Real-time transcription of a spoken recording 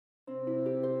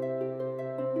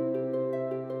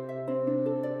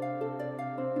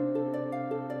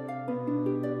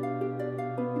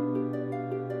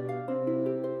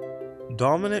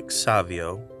Dominic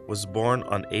Savio was born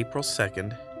on April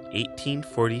 2nd,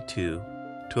 1842,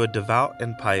 to a devout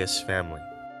and pious family.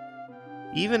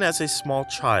 Even as a small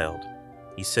child,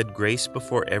 he said grace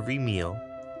before every meal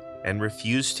and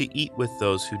refused to eat with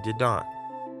those who did not.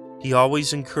 He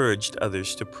always encouraged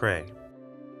others to pray.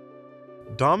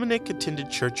 Dominic attended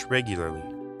church regularly.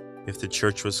 If the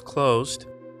church was closed,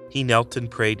 he knelt and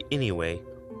prayed anyway,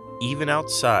 even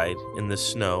outside in the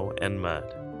snow and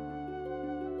mud.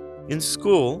 In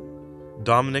school,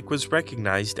 Dominic was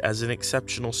recognized as an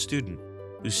exceptional student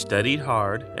who studied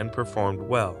hard and performed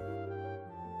well.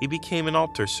 He became an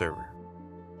altar server.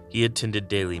 He attended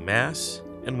daily mass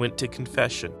and went to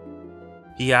confession.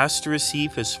 He asked to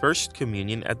receive his first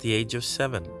communion at the age of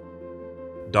 7.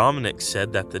 Dominic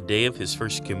said that the day of his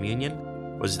first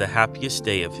communion was the happiest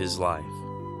day of his life.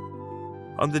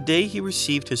 On the day he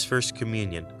received his first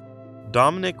communion,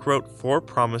 Dominic wrote 4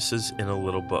 promises in a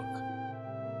little book.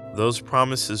 Those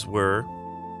promises were,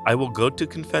 "I will go to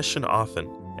confession often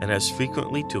and as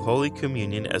frequently to Holy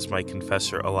Communion as my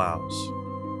confessor allows.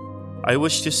 I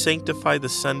wish to sanctify the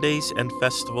Sundays and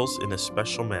festivals in a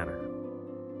special manner.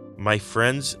 My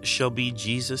friends shall be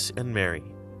Jesus and Mary,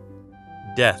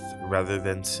 death rather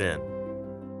than sin."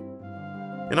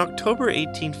 In October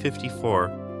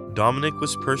 1854, Dominic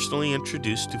was personally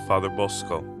introduced to Father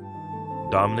Bosco.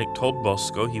 Dominic told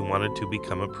Bosco he wanted to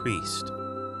become a priest.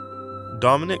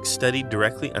 Dominic studied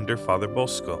directly under Father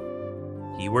Bosco.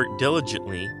 He worked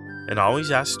diligently and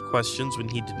always asked questions when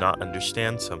he did not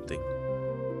understand something.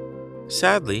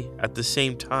 Sadly, at the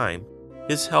same time,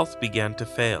 his health began to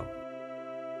fail.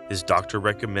 His doctor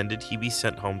recommended he be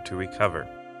sent home to recover.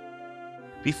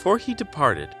 Before he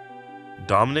departed,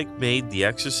 Dominic made the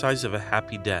exercise of a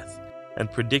happy death and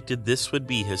predicted this would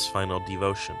be his final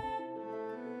devotion.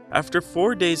 After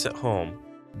 4 days at home,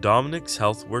 Dominic's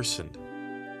health worsened.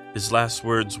 His last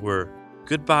words were,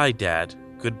 "Goodbye, Dad,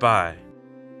 goodbye.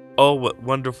 Oh, what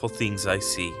wonderful things I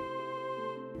see."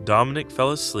 Dominic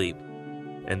fell asleep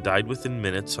and died within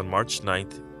minutes on March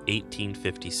 9th,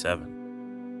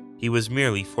 1857. He was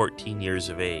merely 14 years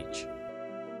of age.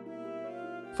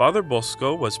 Father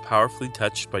Bosco was powerfully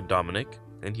touched by Dominic,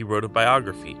 and he wrote a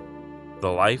biography,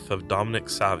 The Life of Dominic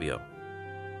Savio.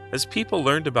 As people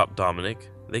learned about Dominic,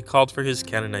 they called for his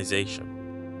canonization.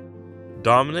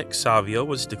 Dominic Savio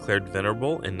was declared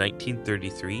venerable in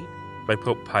 1933 by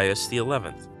Pope Pius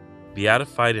XI,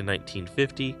 beatified in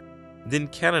 1950, then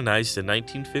canonized in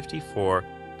 1954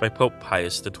 by Pope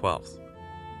Pius XII.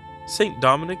 Saint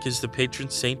Dominic is the patron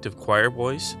saint of choir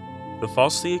boys, the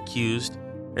falsely accused,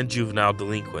 and juvenile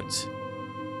delinquents.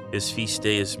 His feast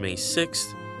day is May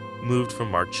 6th, moved from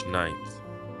March 9th.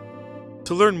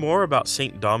 To learn more about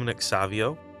Saint Dominic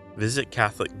Savio, visit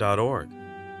Catholic.org.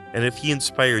 And if he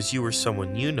inspires you or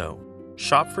someone you know,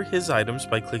 shop for his items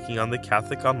by clicking on the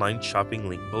Catholic Online Shopping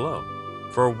link below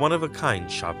for a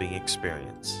one-of-a-kind shopping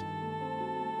experience.